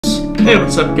Hey,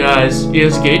 what's up, guys?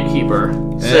 It's Gatekeeper.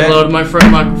 Say hello to my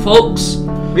friend Michael Folks.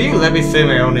 Will you let me say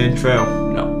my own intro?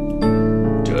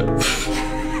 No. Do it.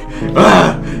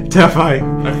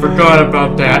 Terrifying. I forgot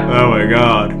about that. Oh my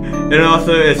god. And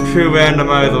also, it's true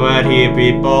randomizer right here,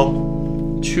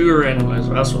 people. True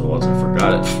randomizer. That's what it was. I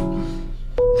forgot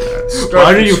it.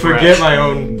 Why did you forget my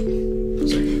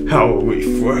own? How are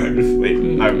we friends? Wait,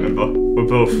 I remember. We're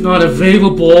both not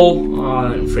available.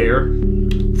 Unfair.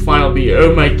 Final B.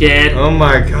 Oh my god. Oh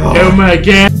my god. Oh my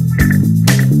god.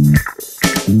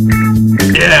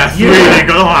 Yeah, 3D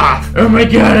glass. Oh my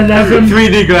god, I love him.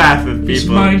 3D glasses, people. He's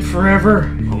mine forever.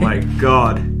 Oh my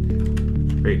god.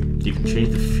 Wait, you can change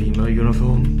the female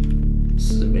uniform? This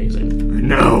is amazing.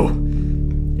 No.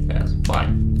 Yeah,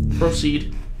 fine.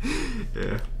 Proceed.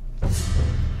 Yeah.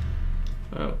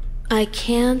 Oh. I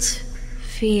can't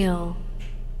feel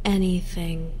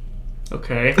anything.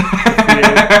 Okay.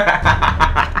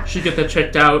 Should get that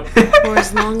checked out. For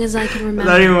as long as I can remember.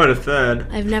 That's not even what it said.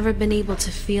 I've never been able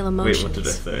to feel emotions. Wait, what did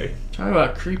it say? Talk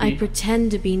about creepy. I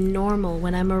pretend to be normal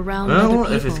when I'm around other Well,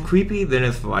 people. if it's creepy, then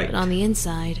it's right. But on the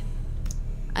inside,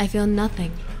 I feel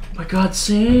nothing. Oh my god,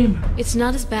 same. It's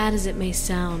not as bad as it may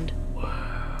sound.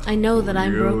 I know that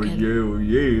I'm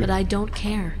broken, but I don't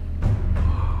care.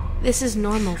 This is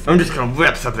normal for I'm me. just gonna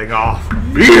rip something off.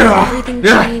 Everything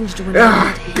changed when I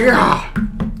met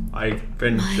him. I've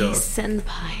been My so...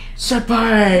 senpai.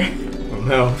 Senpai. Oh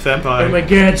no, senpai. Oh my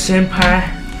god,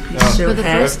 senpai. No. So For the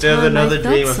happy. first If there's time, another I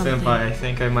felt dream of something. senpai, I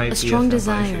think I might A be strong a senpai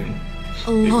desire. soon.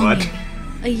 A longing. What?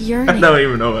 A yearning. I don't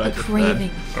even know what I A just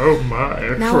craving. Oh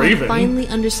my, Now craving. I finally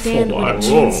understand For what it what?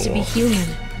 means to be human.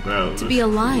 said. Well, To be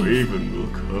alive. Craven will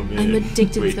come in. I'm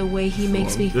addicted Wait, to the way he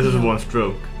makes me this is feel. one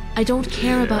stroke. I don't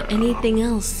care about anything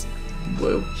else.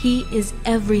 Whoa. He is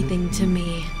everything to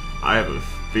me. I have a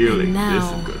feeling And now, this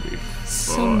is gonna be fun.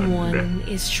 Someone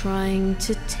is trying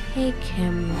to take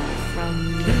him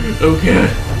from me. Oh god.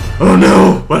 Oh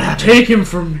no! What happened? Take him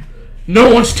from me.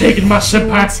 No one's taking my She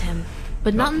wants senpai. him,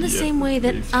 but not in the yet, same way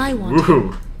that please. I want him.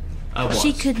 Woohoo! I was.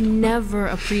 She could never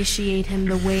appreciate him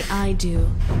the way I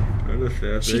do.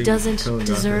 She doesn't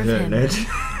deserve him.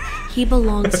 He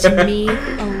belongs to me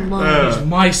alone. He's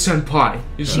my senpai.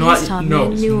 He's She not. has taught No, me a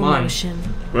he's new mine. emotion.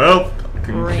 Well,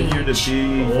 continue Rage. to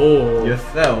be Oh.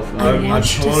 yourself. I I'm want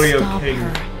to totally stop okay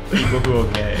her. with people who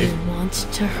are gay. I want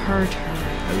to hurt her.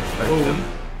 I respect Oh. them.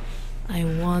 I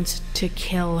want to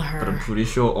kill But I'm her. pretty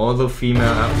sure all the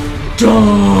female...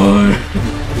 Die.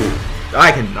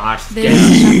 I cannot There's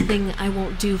stand nothing I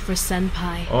won't do for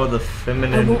Senpai. all the I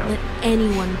feminine... won't let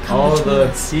anyone come all between the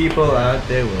us. people out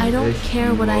there will I don't wish care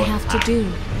you what I were have to hot. do.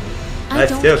 I I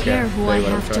still don't can't care who I say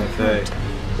what I'm have to trying to hurt. say.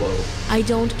 Whoa. I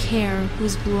don't care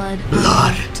whose blood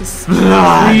I have to spill.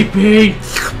 Creepy.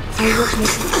 I won't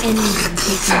let anyone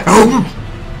take me from me.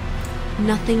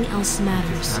 Nothing else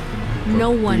matters.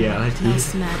 No one Reality.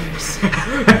 else matters.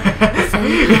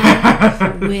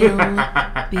 Senpai will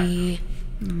be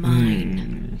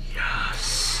mine.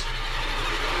 Yes.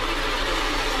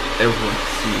 Everyone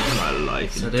sees my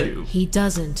life Is in that it? you, He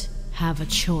doesn't have a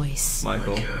choice.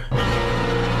 Michael.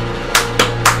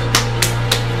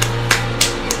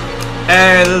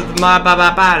 Hey, this is my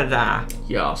ba-ba-ba-da-da.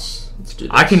 Yes. Let's do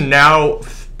this. I can now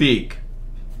speak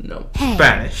No. Hey,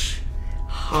 Spanish.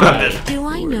 Hi. Do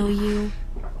I know you?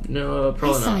 No, I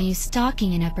probably saw not. you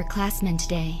stalking an upperclassman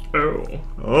today. Oh. Do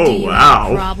Oh you have a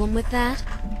wow. problem with that?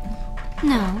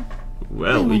 No,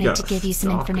 Well, I we wanted got to give you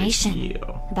some stalkers information here.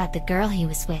 about the girl he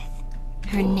was with.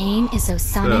 Her name is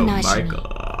Osana Oh my Najimi.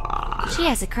 god. She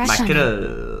has a crush on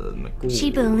him. Michael.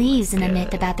 She believes in a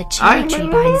myth about the cherry tree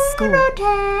behind the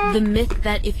school. The myth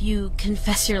that if you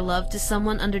confess your love to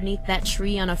someone underneath that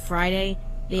tree on a Friday,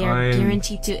 they are I'm-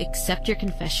 guaranteed to accept your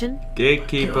confession?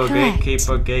 Gatekeeper, Correct.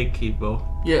 gatekeeper, gatekeeper.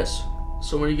 Yes.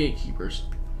 So many gatekeepers.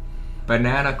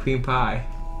 Banana cream pie.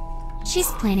 She's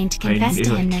planning to I confess to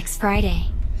knew him it. next Friday.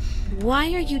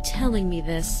 Why are you telling me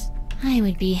this? I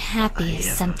would be happy if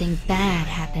something bad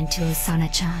happened to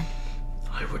Osana-chan.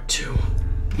 I would too.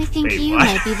 I think Wait, you what?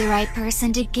 might be the right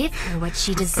person to give her what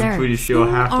she I'm deserves. pretty sure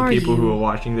Who half the are people who you? are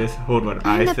watching this hold what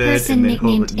I'm I the said person and then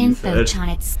hold nicknamed what you said. Info-chan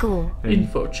at school.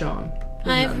 Info-chan.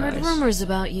 Isn't I've that heard nice? rumors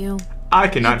about you. I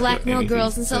You cannot feel blackmail anything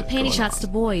girls and sell that's panty going shots on. to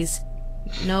boys.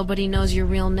 Nobody knows your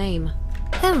real name.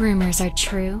 The rumors are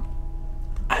true.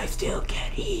 I still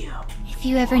can't hear. If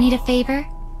you ever need a favor,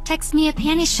 text me a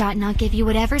panty shot and I'll give you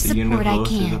whatever The support I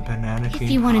universe is a can. banana If cream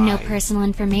you want to know pie. personal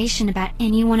information about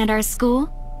anyone at our school,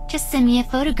 just send me a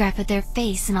photograph of their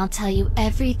face and I'll tell you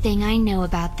everything I know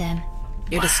about them.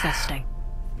 You're disgusting.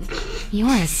 You're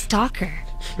a stalker.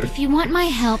 If you want my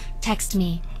help, text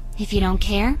me. If you don't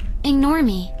care, ignore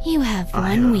me. You have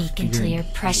 1 week until your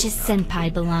precious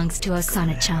senpai belongs to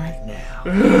Osana-chan.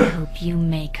 I hope you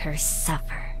make her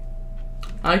suffer.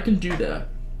 I can do that.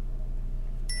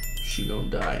 She gonna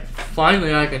die.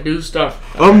 Finally, I can do stuff.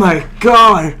 Oh my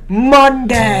god!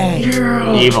 Monday!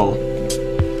 Yeah. Evil.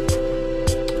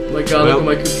 Oh my god, look at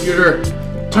my computer.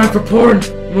 Time for porn.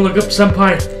 I'm gonna look up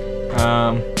senpai.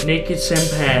 Naked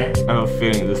senpai. I have a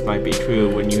feeling this might be true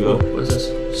when you Oh, what is this?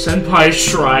 Senpai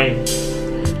Shrine.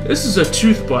 This is a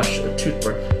toothbrush.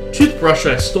 Toothbrush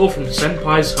I stole from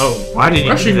Senpai's home. Why did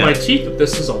you Brushing do that? my teeth with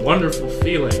this is a wonderful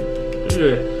feeling.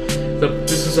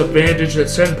 This is a bandage that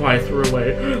Senpai threw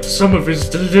away. Some of his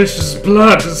delicious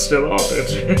blood is still on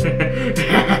it.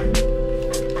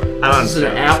 This is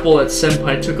an apple that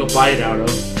Senpai took a bite out of.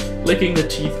 Licking the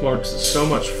teeth marks is so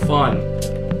much fun.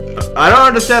 I don't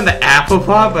understand the apple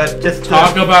part, but just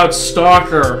Talk about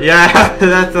stalker. Yeah,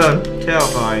 that's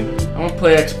terrifying. I want to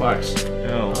play Xbox.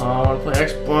 No. I want to play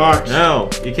Xbox. No,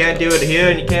 you can't do it here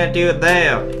and you can't do it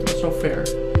there. That's so fair.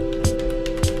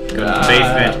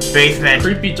 Basement.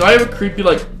 Creepy. Do I have a creepy,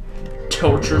 like,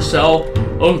 torture cell?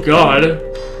 Oh god.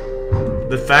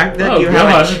 The fact that you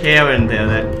have a chair in there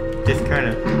that just kind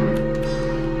of...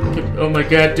 Oh my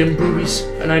god, dim boobies.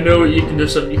 And I know what you can do,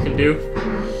 something you can do.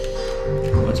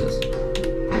 What's this?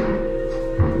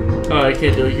 Oh, I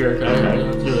can't do it here. I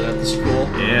have to do it at the school.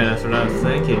 Yeah, that's what I was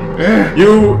thinking.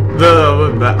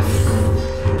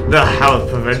 The house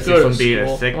prevents you from being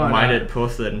a sick-minded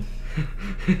person.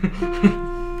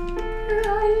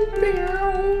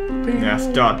 Now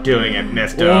stop doing it,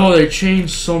 mister. Oh, they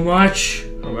changed so much.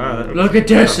 Oh, wow, look at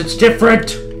this, it's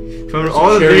different. From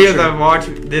all the videos I've watched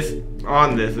it's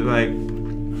like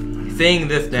seeing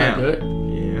this now.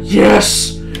 Yeah.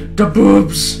 Yes! The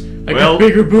boobs! I got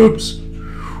bigger boobs.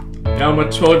 Now I'm a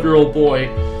 12-year-old boy.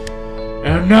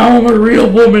 And now I'm a real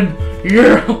woman.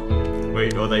 Yeah!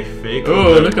 Wait, are they fake?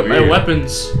 Oh, look at my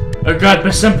weapons. Oh god,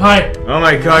 my senpai! Oh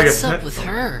my god, what's up with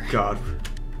her? God.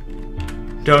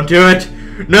 Don't do it!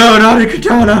 No, not a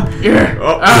katana! Yeah!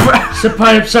 Oh.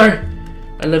 Senpai, I'm sorry.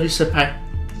 I love you, senpai.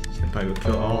 Senpai will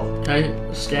kill all. Can I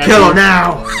stab Kill you? him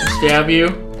now! Stab you?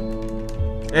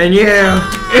 And you!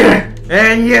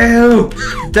 And you!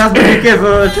 That's what you get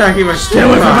for attacking my Stay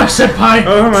away from my senpai! senpai!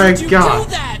 Oh my Did you god!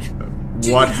 do that?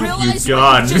 What have you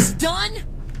done? Just done?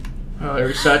 Oh, I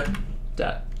reset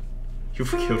that.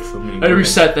 You've killed so many. I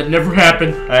reset. That never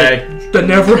happened. Hey. That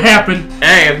never happened.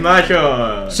 Hey, it's my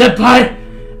choice! Senpai!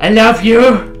 I love you!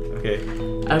 Okay.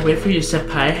 I'll wait for you,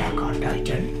 senpai. Oh god,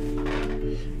 Pelican.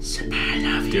 Senpai, I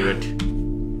love you. Do it.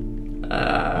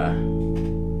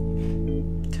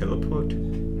 Teleport.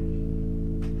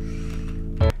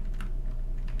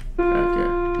 Okay.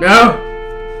 No!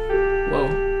 Whoa.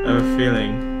 I have a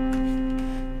feeling.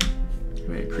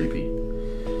 Very creepy.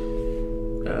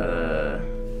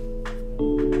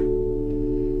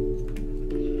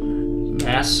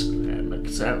 Mass and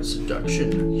seduction.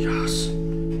 Yes.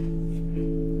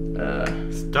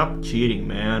 Stop cheating,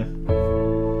 man.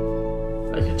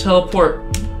 I can teleport.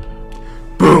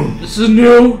 Boom! This is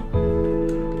new!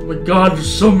 Oh my god,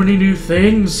 there's so many new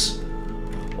things!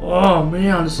 Oh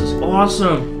man, this is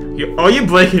awesome! Are you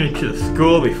breaking into the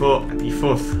school before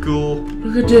school?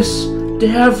 Look at this! They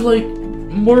have like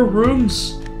more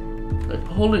rooms! Like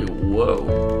holy whoa.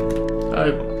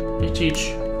 They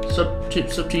teach.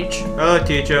 Sub-teach. Hello,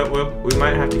 teacher. We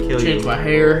might have to kill you. Change my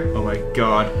hair. Oh my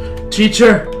god.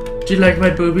 Teacher! Do you like my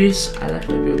boobies? I like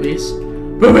my boobies.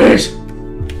 Boobies!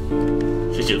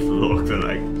 She just looks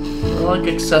like... I like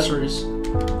accessories.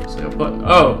 So, but,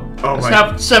 oh. Oh my...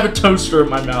 Let's have a toaster in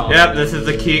my mouth. Yep, this is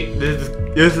the key.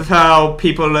 This is how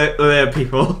people live,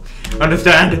 people.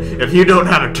 Understand? If you don't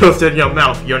have a toaster in your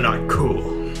mouth, you're not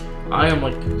cool. I am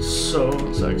like so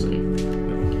sexy.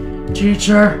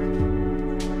 Teacher!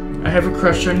 I have a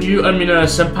crush on you. I mean,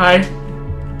 senpai.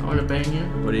 I want to bang you.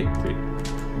 What do you...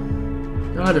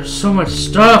 God, there's so much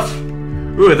stuff.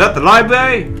 Ooh, is that the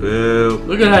library? Boo.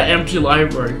 Look at that empty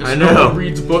library. I No know. one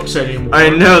reads books anymore. I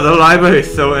know, the library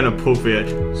is so inappropriate.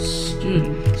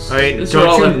 Dude, I mean, these are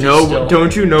all don't empty you know? still.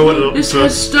 Don't you know what? This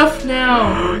has stuff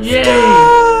now. Yay!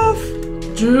 Stuff!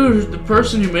 Dude, the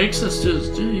person who makes this,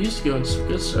 dude, he's doing some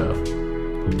good stuff. I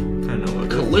don't know what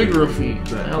Calligraphy. What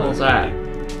the hell is that?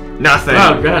 Nothing.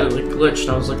 Oh god, it like glitched.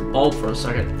 I was like bald for a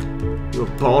second. You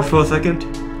were bald for a second?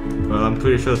 Well, I'm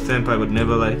pretty sure Senpai would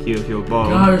never like you if you were bald.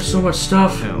 God, there's so much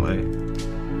stuff. Apparently.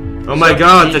 Oh my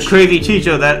god, the crazy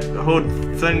teacher that holds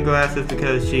sunglasses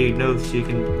because she knows she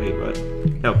can... Wait, what?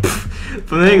 No,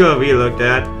 Flamingo we looked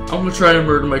at. I'm gonna try to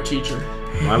murder my teacher.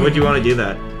 Why would you want to do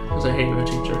that? Because I hate my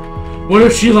teacher. What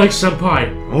if she likes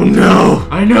senpai? Oh no!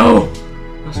 I know!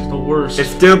 That's like the worst. It's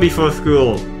still before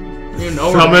school. You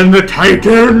know. Summon the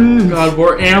Titan. God,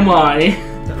 where am I?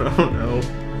 I don't know.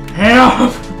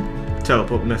 Help!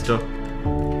 Teleport, mister.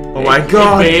 Oh my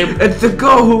god! Hey, babe. It's the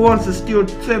girl who wants to steal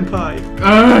Senpai!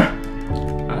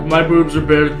 My boobs are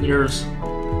better than yours.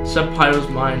 Senpai was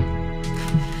mine.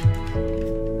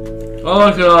 Oh,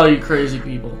 look at all you crazy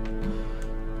people.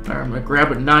 Alright, I'm gonna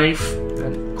grab a knife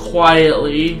and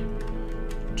quietly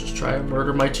just try to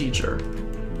murder my teacher.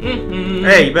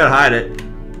 Hey, you better hide it.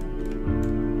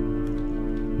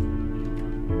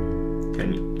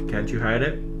 Can't you hide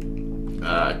it?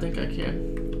 I think I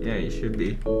can. Yeah, you should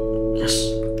be. Yes.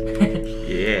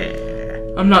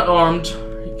 Yeah. I'm not armed.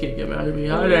 You can't get mad at me.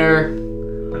 Hi there.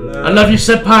 Hello. I love you,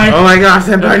 Senpai. Oh my god,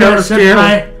 Senpai, no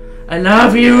Senpai. I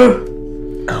love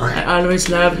you. I always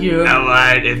love you.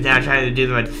 Alright, it's now trying to do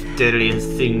the most deadliest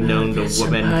thing known to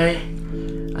women.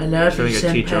 Senpai. I love you,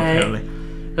 Showing a teacher, apparently.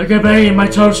 Senpai. Look at me in my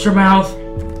toaster mouth.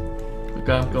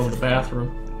 Okay, I'm going to the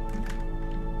bathroom.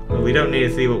 Well, we don't need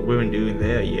to see what women do in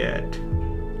there yet.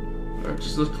 Or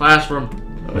just this classroom.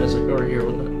 Oh, it's like over here,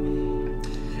 wasn't it?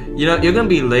 You know, you're gonna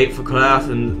be late for class,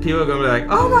 and people are gonna be like,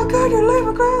 "Oh my god, you're late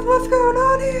for class! What's going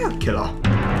on here?" Killer.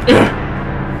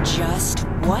 Just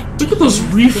what? Look at those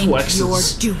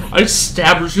reflexes. You're doing? I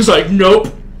stabbed her. She's like, "Nope."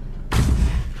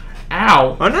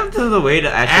 Ow. What happened to the way to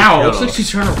actually Ow. kill Looks her? like she's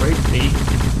trying to rape me.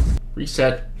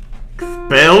 Reset.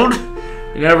 Expelled?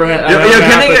 You never had. You're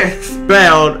getting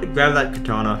expelled. Grab that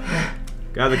katana.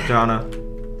 Grab the katana.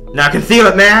 Now conceal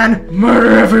it, man!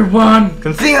 Murder everyone!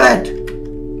 Conceal it!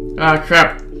 Ah,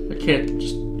 crap. I can't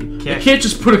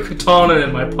just put a katana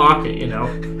in my pocket, you know.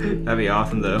 That'd be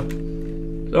awesome, though.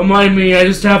 Don't mind me, I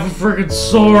just have a freaking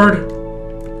sword.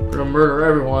 I'm gonna murder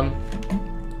everyone.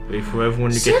 Wait for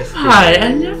everyone to get this. Senpai,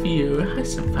 I love you. Hi,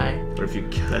 Senpai. What if you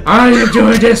kill it? I am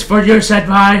doing this for you,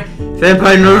 Senpai.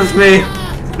 Senpai, notice me!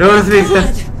 Notice me,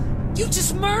 Senpai! You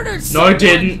just murdered No, I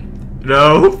didn't.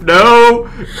 No.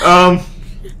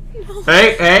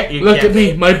 Hey, you Look can't. at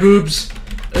me, my boobs.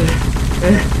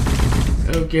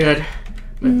 Oh, God.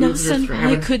 My boobs are Senpai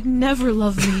throbbing. could never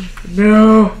love me.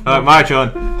 No. My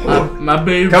turn. My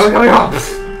boobs. Come on.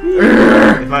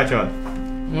 It's my turn.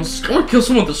 I want to kill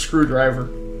someone with a screwdriver.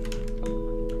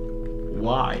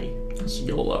 Why? It's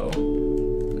YOLO.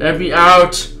 Let me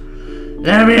out!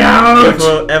 Let me out!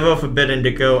 Ever forbidden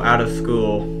to go out of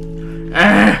school.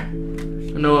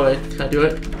 No way. Can I do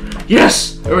it?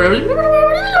 Yes! God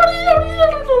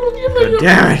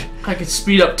damn it! I can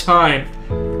speed up time.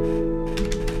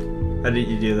 How did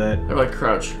you do that? How do I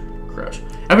crouch? Crouch.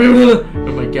 Oh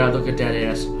my god, look at that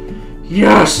ass.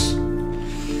 Yes!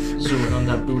 Zoom in on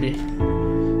that booty.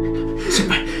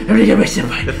 Senpai! Everybody get my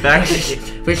senpai! The fact that you...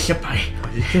 Wait, senpai!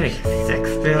 Are you getting a sex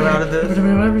bill out of this?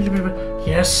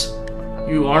 Yes.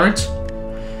 You aren't?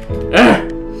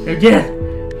 Again.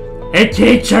 Hey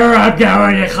teacher, I'm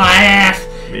going to class!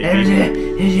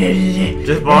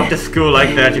 Just walk to school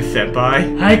like that, you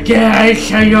senpai. Hi guys,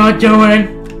 how y'all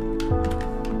doing?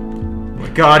 Oh my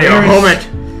god, you're a moment!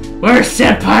 Where's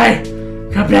Senpai?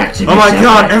 Come back to me, Oh my Senpai.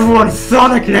 god, everyone's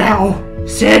Sonic now!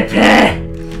 Senpai!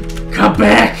 Come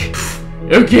back!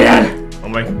 Again! Oh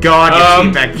my god,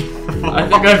 you're back. I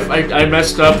think I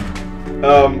messed up.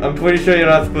 I'm pretty sure you're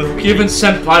not supposed to Giving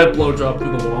Senpai a blowjob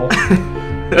through the wall.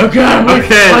 Oh god, my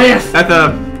okay, class!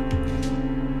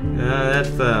 that's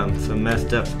some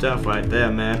messed up stuff right there,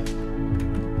 man.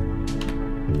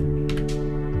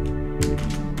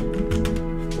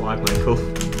 Why, Michael?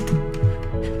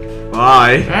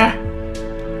 Why?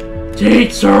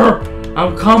 Teacher,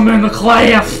 I'm coming to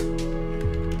class.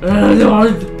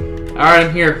 Alright,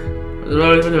 I'm here.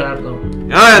 You're in the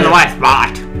right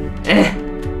spot.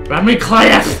 I'm in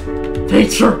class,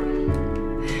 teacher.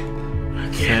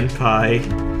 Senpai,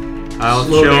 I'll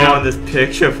Slow show down. on this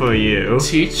picture for you.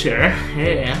 Teacher,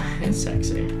 yeah, it's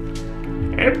sexy.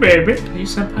 Hey, baby, are you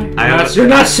senpai? I- You're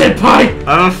not senpai.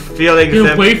 I'm feeling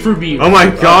Dude, wait for me. Oh my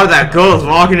god, that girl is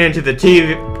walking into the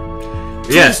TV.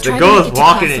 Yes, the try girl to is get to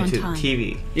walking class on into the time.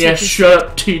 TV. Yeah, shut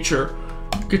up, teacher.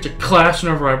 Get to class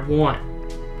whenever I want.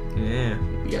 Yeah.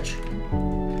 Bitch.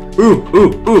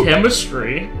 Ooh.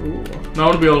 Chemistry. Ooh. Now I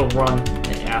want to be able to run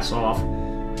my ass off.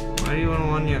 Why do you want to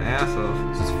run your ass off?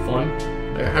 This is fun.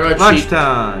 How do I cheat?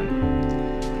 Lunchtime.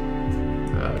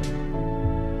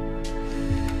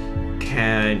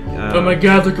 Oh my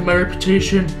god, look at my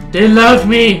reputation. They love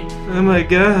me. Oh my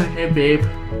god. Hey, babe.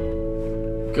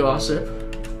 Gossip.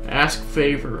 Ask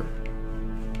favor.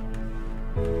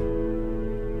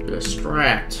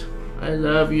 Distract. I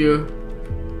love you.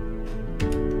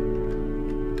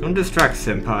 Don't distract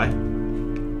Senpai.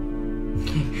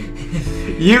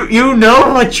 You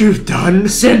know what you've done.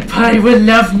 Senpai will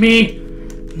love me.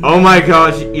 Oh my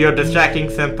gosh, you're distracting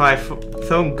Senpai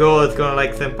some girl is gonna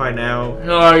like Senpai now.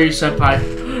 Who are you,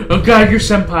 Senpai? Oh god, you're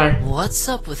Senpai. What's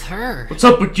up with her? What's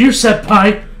up with you,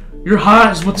 Senpai? You're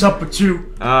hot is what's up with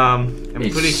you. I'm Hey,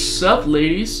 pretty. sup,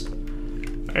 ladies?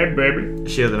 Hey, baby.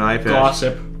 She has an iPad.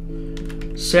 Gossip.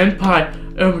 Senpai,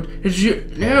 did you...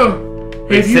 No.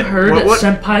 Wait, Have you heard what-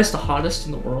 that Senpai's the hottest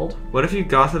in the world? What if you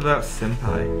gossip about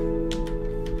Senpai? I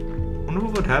wonder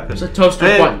what would happen. It's a toaster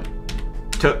Hey. button.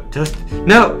 Just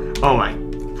no. Oh my.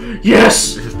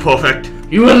 Yes! This is perfect.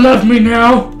 You will love me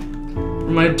now! For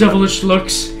my devilish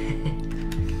looks.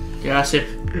 Gossip.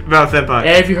 About Senpai.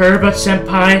 Hey, have you heard about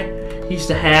Senpai? He's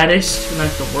the hottest in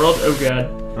like the world. Oh god.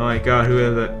 Oh my god, who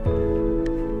is it?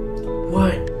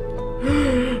 What?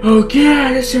 Oh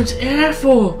god, that sounds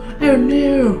awful! Oh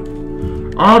no!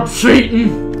 I'm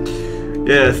Satan!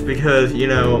 Yes, because, you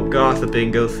know,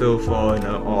 gossiping goes so far in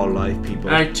all life, people.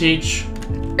 I teach.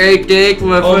 Hey, Dick,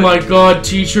 Oh my god,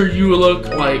 teacher, you look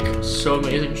like so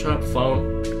amazing. Shut up,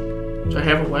 phone. Do I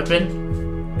have a weapon?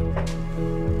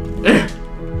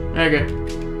 Okay.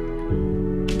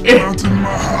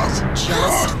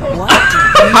 Just what do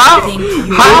you How? think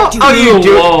you're How doing? are you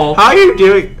doing? Wall. How are you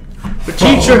doing? But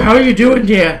teacher, how are you doing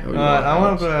there? I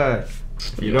want to.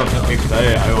 You don't have to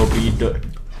say I will be the.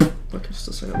 Look, it's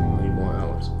the same. I need more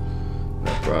hours.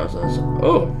 That process.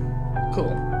 Oh,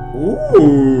 cool.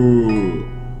 Ooh.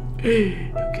 Okay.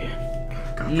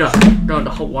 No, to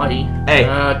Hawaii. Hey.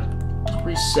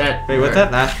 Reset. Wait, what's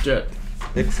that last? Jet.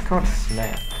 It's called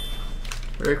Snap.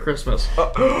 Merry Christmas.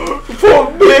 For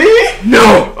me?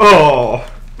 No! Oh.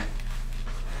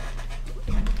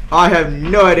 I have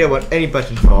no idea what any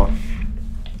buttons are.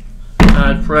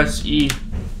 Press E.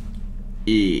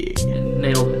 E.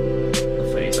 Nailed it.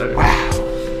 The face. Okay. Wow.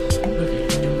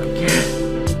 Okay.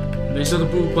 These are the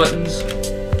boob buttons.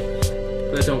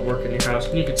 That don't work in your house.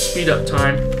 And you can speed up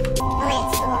time.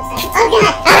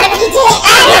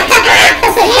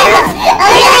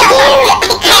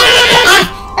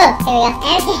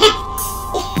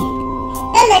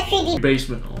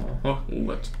 Basement. Oh,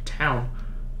 that's a town.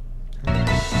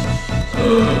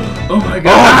 Oh my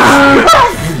god.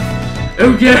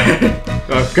 Okay.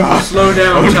 Oh god. Slow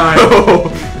down time. No.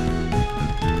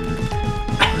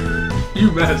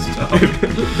 You messed up. I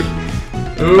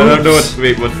don't know what.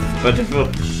 Wait, what's it for?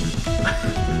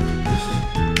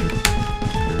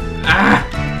 Ah!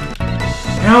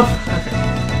 Help!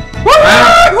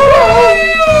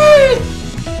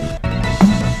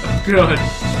 Oh god.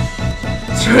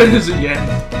 Let's try this again.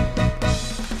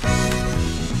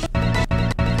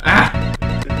 Ah! Oh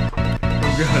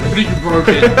god, I think you broke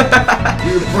it.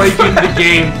 You're breaking the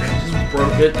game. Just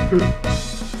broke it.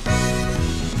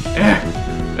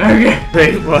 Okay.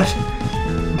 Wait, what?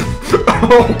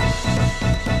 Oh.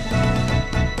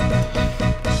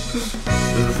 This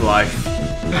is life.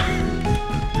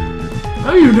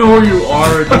 How do you know where you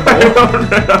are I don't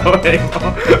know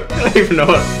anymore. I don't even know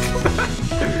what.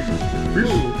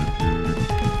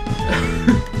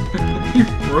 You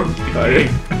broke the game.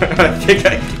 I think I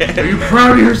can. Are you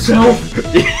proud of yourself?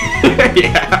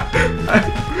 Yeah.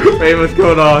 Wait, what's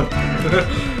going on?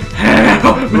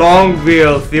 Help! Long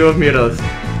wheel, 0 meters.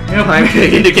 Help I'm me.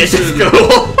 taking to get to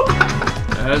school.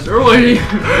 As early.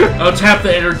 I'll tap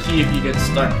the enter key if you get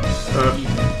stuck.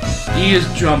 E is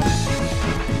jump.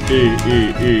 E.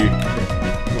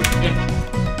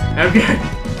 Okay.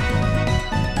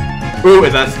 Ooh,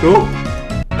 is that school?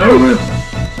 Oh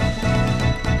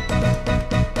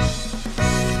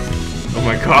Oh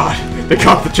my god. The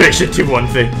concentration to one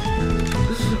thing. I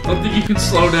don't think you can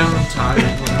slow down time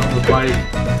on the bike.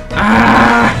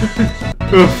 Ah!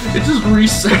 It just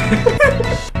reset.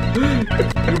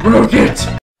 You broke it.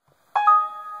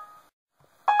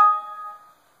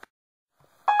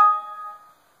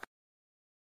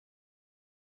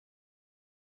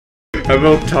 I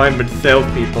wrote time with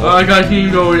salespeople. Oh, I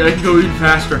can go even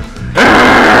faster.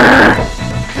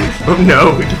 Oh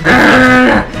no.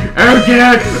 Oh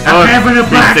god, I'm having a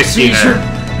black 360 seizure.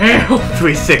 Help.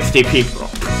 360 people.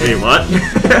 Wait, what?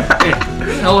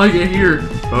 How I get here?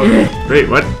 Oh, wait,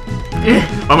 what?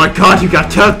 Oh my god, you got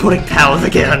teleporting powers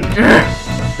again.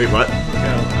 Wait, what?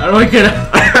 How do I get out?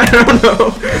 I don't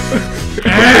know.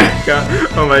 God.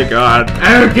 Oh my god.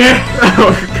 Okay.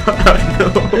 Oh god, no.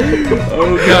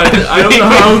 Oh god, I don't know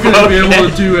how I'm gonna be able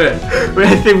to do it. Wait,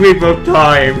 I think we broke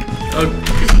time.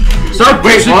 Stop!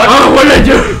 Wait, what? Oh, what did I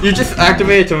do? You just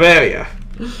activated Terraria.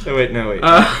 Oh wait, no wait.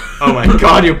 Oh my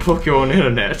god, you broke your own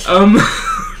internet. Well,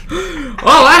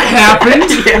 that happened.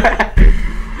 Yeah.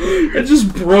 It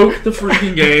just broke the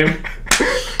freaking game.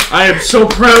 I am so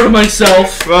proud of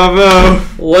myself. Bravo.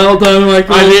 Well done,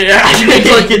 Michael. It's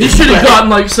like, you should have gotten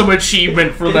like some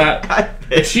achievement for that.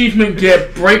 Achievement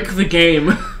get break the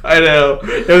game. I know.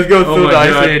 It was going so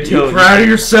nicely until you proud of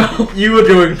yourself. You were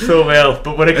doing so well,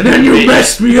 but when it and then you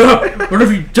messed me up. What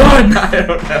have you done? I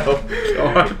don't know.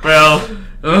 Well,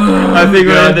 I think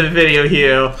we'll end the video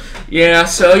here. Yeah.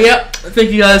 So yeah, thank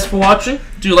you guys for watching.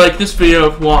 Do you like this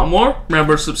video if you want more?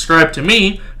 Remember, subscribe to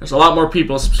me. There's a lot more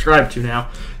people to subscribe to now.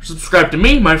 Subscribe to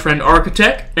me, my friend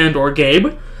Architect and/or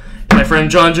Gabe, my friend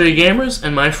John J Gamers,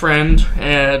 and my friend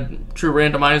True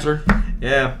Randomizer.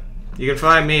 Yeah. You can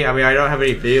find me. I mean, I don't have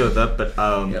any videos up, but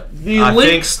the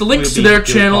links to their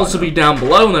channels will be down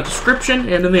below in the description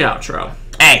and in the outro.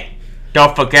 Hey,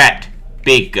 don't forget,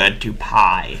 be good to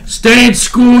pie. Stay in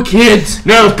school, kids.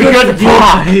 No, be good to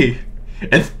pie.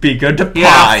 It's be good to pie.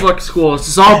 Yeah, fuck school. This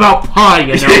is all about pie,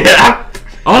 you know. Yeah.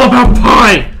 All about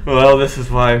pie. Well, this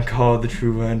is why I'm called the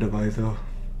True Randomizer.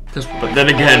 But then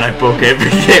again, I broke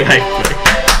every game I play.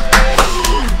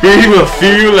 We will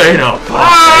see you later.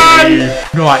 Bye!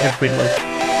 No, I have been like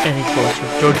any closer.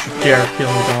 Don't you dare kill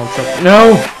me, Donald Trump.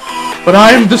 No! But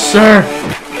I am the sir!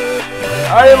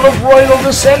 I am of royal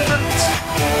descendants!